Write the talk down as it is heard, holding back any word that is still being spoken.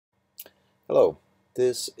Hello,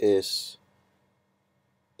 this is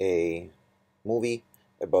a movie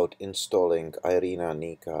about installing Irena,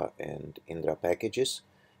 Nika, and Indra packages,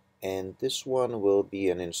 and this one will be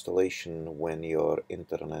an installation when your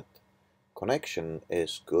internet connection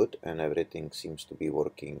is good and everything seems to be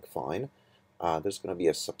working fine. There's going to be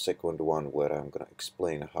a subsequent one where I'm going to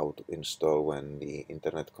explain how to install when the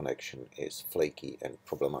internet connection is flaky and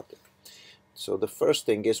problematic. So the first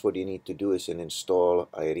thing is what you need to do is install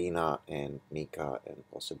Irena and Nika and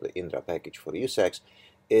possibly Indra package for USACs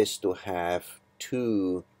is to have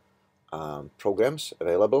two programs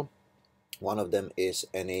available. One of them is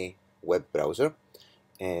any web browser,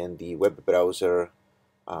 and the web browser,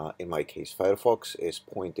 in my case Firefox, is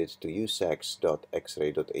pointed to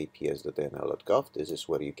usacs.xray.aps.anl.gov. This is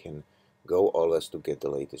where you can go always to get the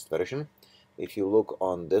latest version. If you look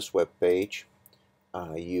on this web page,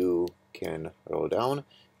 you can roll down,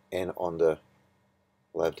 and on the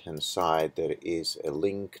left hand side there is a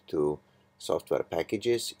link to software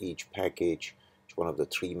packages. Each package, each one of the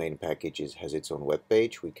three main packages, has its own web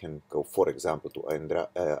page. We can go, for example, to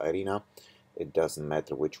Irena. It doesn't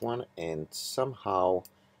matter which one, and somehow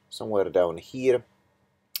somewhere down here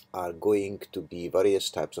are going to be various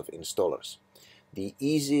types of installers. The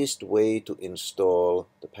easiest way to install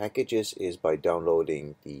the packages is by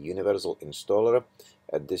downloading the universal installer.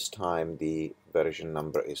 At this time the version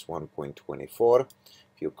number is 1.24.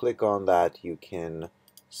 If you click on that, you can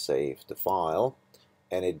save the file,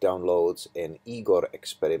 and it downloads an Igor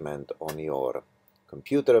experiment on your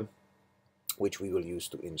computer, which we will use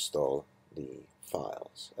to install the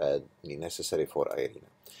files necessary for Irena.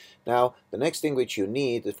 Now the next thing which you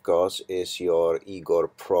need, of course, is your Igor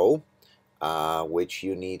Pro, which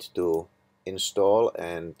you need to install,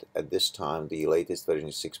 and at this time the latest version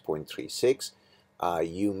is 6.36.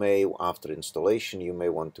 You may, after installation, you may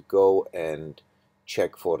want to go and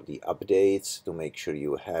check for the updates to make sure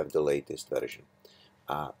you have the latest version.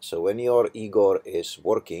 So when your Igor is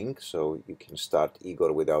working, so you can start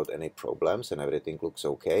Igor without any problems and everything looks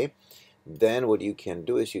okay, then what you can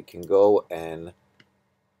do is you can go and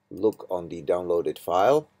look on the downloaded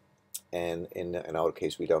file, and in our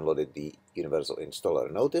case we downloaded the universal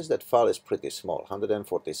installer. Notice that file is pretty small,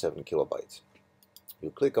 147 kilobytes.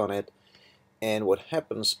 You click on it, and what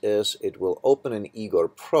happens is it will open an Igor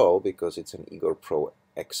Pro, because it's an Igor Pro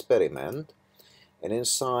experiment, and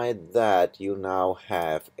inside that you now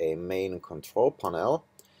have a main control panel,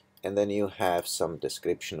 and then you have some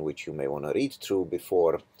description which you may want to read through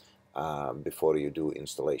before you do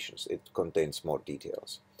installations. It contains more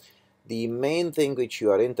details. The main thing which you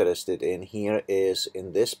are interested in here is,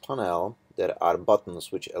 in this panel there are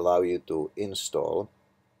buttons which allow you to install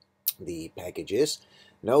the packages.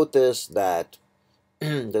 Notice that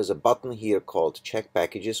there's a button here called Check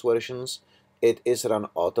Packages Versions. It is run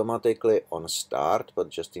automatically on start, but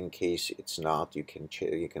just in case it's not, you can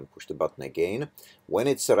push the button again. When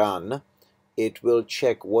it's run, it will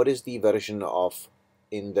check what is the version of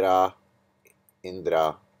Indra,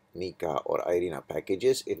 Nika, or Irena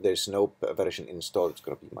packages. If there's no version installed, it's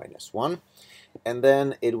going to be -1. And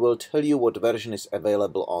then it will tell you what version is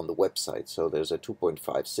available on the website. So there's a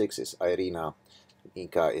 2.56 is Irena,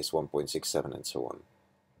 Nika is 1.67, and so on.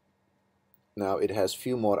 Now it has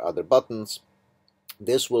few more other buttons.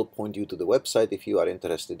 This will point you to the website if you are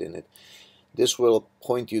interested in it. This will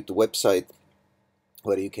point you to website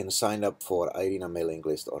where you can sign up for Irena mailing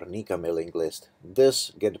list or Nika mailing list.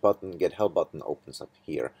 This get help button opens up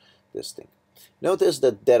here, this thing. Notice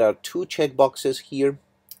that there are two checkboxes here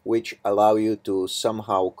which allow you to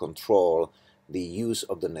somehow control the use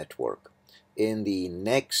of the network. In the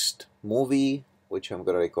next movie, which I'm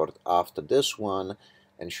going to record after this one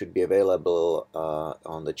and should be available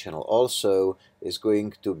on the channel also, is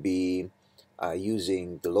going to be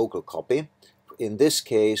using the local copy. In this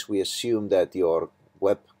case, we assume that your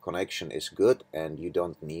web connection is good and you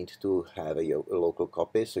don't need to have a local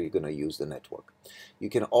copy, so you're going to use the network. You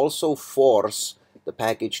can also force the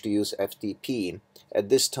package to use FTP. At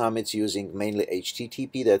this time it's using mainly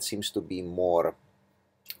HTTP. That seems to be more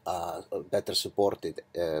better supported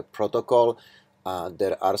protocol.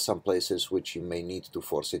 There are some places which you may need to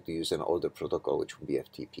force it to use an older protocol, which would be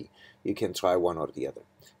FTP. You can try one or the other.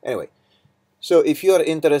 Anyway, so if you are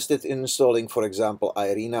interested in installing, for example,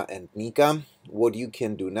 Irena and Nika, what you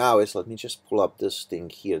can do now is, let me just pull up this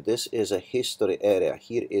thing here. This is a history area.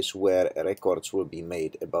 Here is where records will be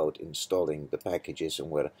made about installing the packages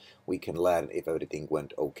and where we can learn if everything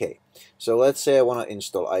went okay. So let's say I want to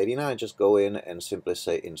install Irena. I just go in and simply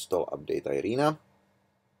say install update Irena.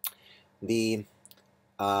 The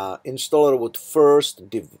installer would first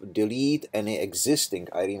delete any existing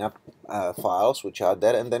Irena files which are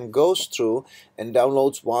there, and then goes through and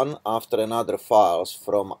downloads one after another files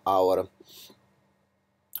from our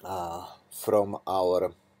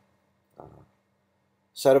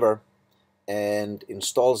server and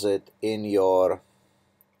installs it in your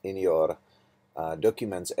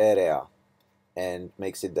documents area and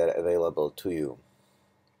makes it there available to you.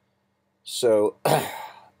 So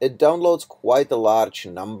it downloads quite a large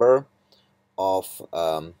number of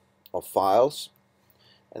files,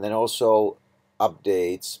 and then also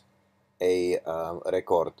updates a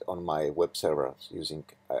record on my web server using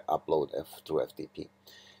upload through FTP.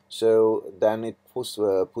 So then it puts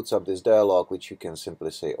up this dialog, which you can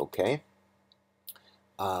simply say OK.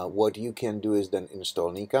 What you can do is then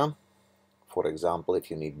install Nika. For example,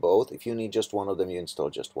 if you need both. If you need just one of them, you install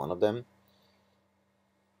just one of them.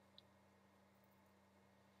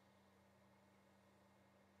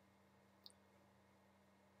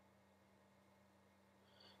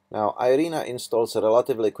 Now, Irena installs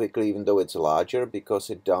relatively quickly, even though it's larger, because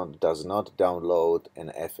it does not download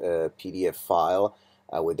an PDF file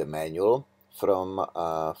with the manual from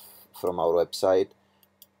our website.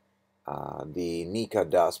 The Nika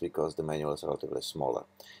does, because the manual is relatively smaller.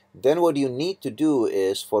 Then what you need to do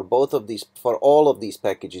is, for all of these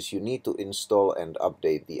packages, you need to install and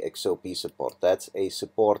update the XOP support. That's a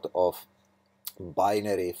support of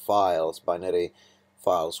binary files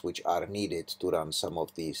which are needed to run some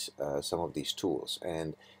of these tools,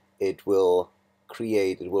 and it will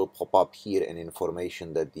pop up here an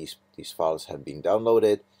information that these files have been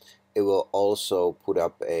downloaded. It will also put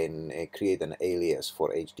up create an alias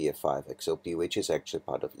for HDF5 XOP, which is actually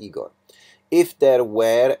part of Igor. If there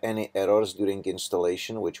were any errors during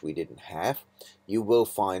installation, which we didn't have, you will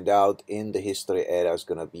find out in the history area is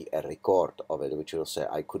going to be a record of it, which will say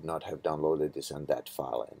I could not have downloaded this and that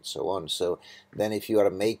file, and so on. So then if you are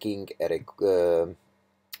making a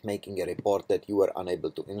report that you were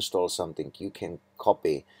unable to install something, you can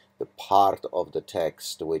copy the part of the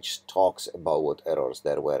text which talks about what errors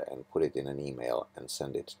there were and put it in an email and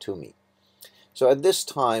send it to me. So at this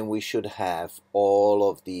time we should have all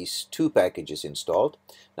of these two packages installed.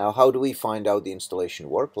 Now, how do we find out the installation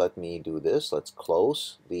work? Let me do this. Let's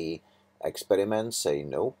close the experiment, say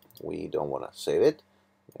no, we don't want to save it.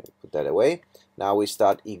 Put that away. Now we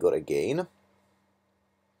start Igor again.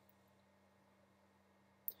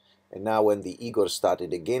 And now when the Igor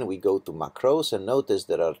started again, we go to macros, and notice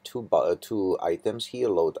there are two items here,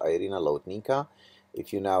 load Irena, load Nika.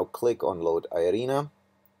 If you now click on load Irena,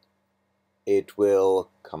 it will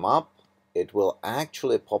come up. It will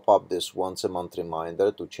actually pop up this once a month reminder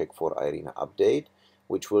to check for Irena update,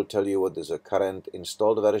 which will tell you what is the current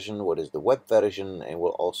installed version, what is the web version, and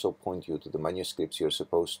will also point you to the manuscripts you're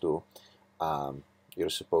supposed to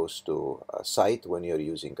cite when you're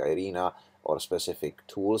using Irena, or specific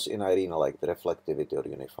tools in Irena like the reflectivity or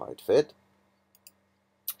unified fit.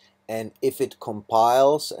 And if it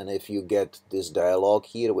compiles and if you get this dialog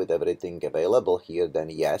here with everything available here, then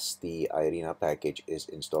yes, the Irena package is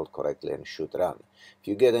installed correctly and should run. If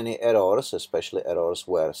you get any errors, especially errors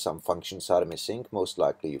where some functions are missing, most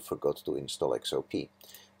likely you forgot to install XOP.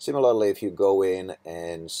 Similarly, if you go in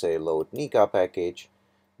and say load Nika package,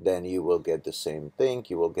 then you will get the same thing.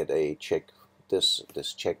 You will get a check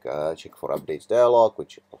for updates dialog,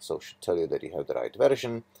 which also should tell you that you have the right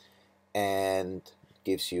version, and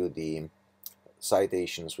gives you the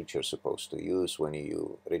citations which you're supposed to use when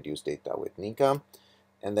you reduce data with Nika.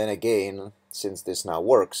 And then again, since this now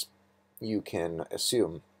works, you can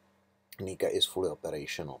assume Nika is fully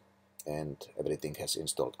operational and everything has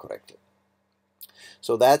installed correctly.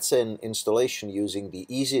 So that's an installation using the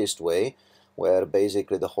easiest way, where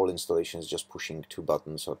basically the whole installation is just pushing 2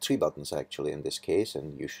 buttons, or 3 buttons actually in this case,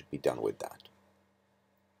 and you should be done with that.